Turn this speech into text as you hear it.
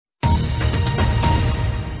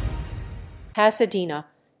Pasadena,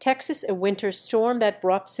 Texas, a winter storm that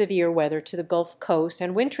brought severe weather to the Gulf Coast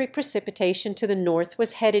and wintry precipitation to the north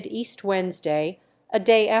was headed east Wednesday, a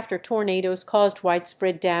day after tornadoes caused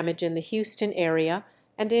widespread damage in the Houston area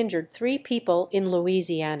and injured 3 people in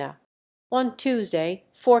Louisiana. On Tuesday,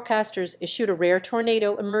 forecasters issued a rare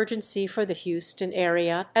tornado emergency for the Houston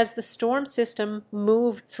area as the storm system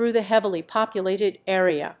moved through the heavily populated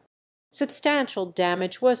area. Substantial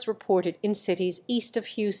damage was reported in cities east of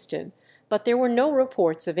Houston, but there were no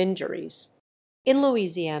reports of injuries. In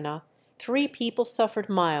Louisiana, 3 people suffered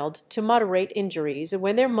mild to moderate injuries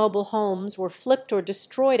when their mobile homes were flipped or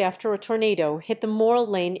destroyed after a tornado hit the Morrill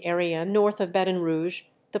Lane area north of Baton Rouge,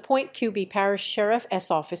 the Point Cubie Parish Sheriff's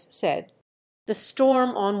Office said. The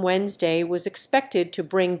storm on Wednesday was expected to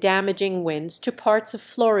bring damaging winds to parts of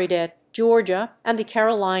Florida, Georgia, and the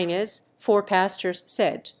Carolinas, forecasters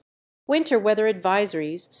said. Winter weather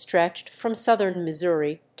advisories stretched from southern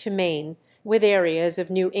Missouri to Maine, with areas of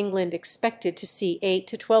New England expected to see 8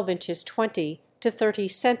 to 12 inches 20 to 30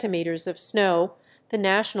 centimeters of snow, the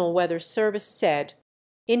National Weather Service said.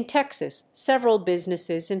 In Texas, several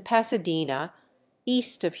businesses in Pasadena,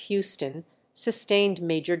 east of Houston, sustained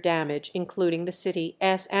major damage, including the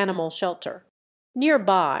city's animal shelter.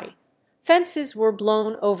 Nearby, fences were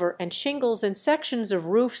blown over and shingles and sections of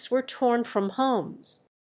roofs were torn from homes.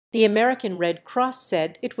 The American Red Cross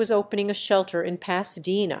said it was opening a shelter in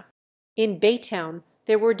Pasadena. In Baytown,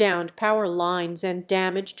 there were downed power lines and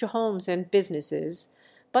damage to homes and businesses,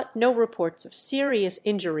 but no reports of serious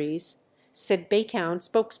injuries, said Baytown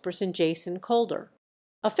spokesperson Jason Calder.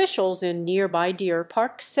 Officials in nearby Deer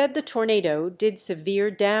Park said the tornado did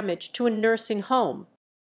severe damage to a nursing home.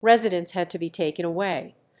 Residents had to be taken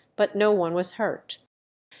away, but no one was hurt.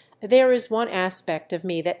 There is one aspect of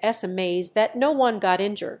me that's amazed that no one got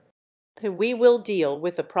injured. We will deal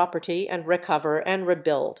with the property and recover and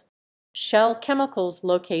rebuild. Shell Chemicals'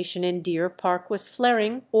 location in Deer Park was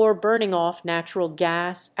flaring or burning off natural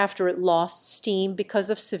gas after it lost steam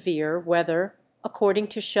because of severe weather, according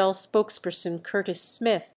to Shell spokesperson Curtis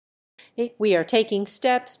Smith. We are taking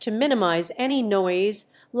steps to minimize any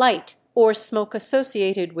noise, light, or smoke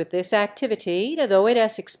associated with this activity, though it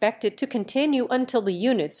is expected to continue until the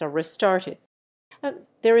units are restarted.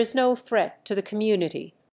 There is no threat to the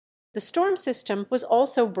community. The storm system was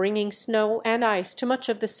also bringing snow and ice to much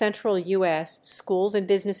of the central U.S. Schools and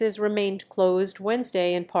businesses remained closed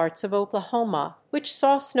Wednesday in parts of Oklahoma, which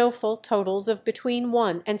saw snowfall totals of between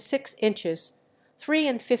 1 and 6 inches, 3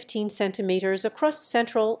 and 15 centimeters across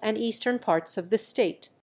central and eastern parts of the state.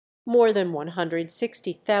 More than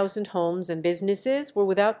 160,000 homes and businesses were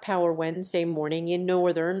without power Wednesday morning in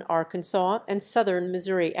northern Arkansas and southern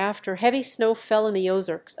Missouri after heavy snow fell in the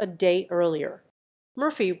Ozarks a day earlier.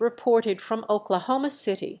 Murphy reported from Oklahoma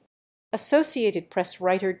City. Associated Press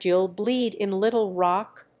writer Jill Bleed in Little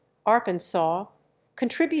Rock, Arkansas,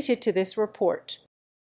 contributed to this report.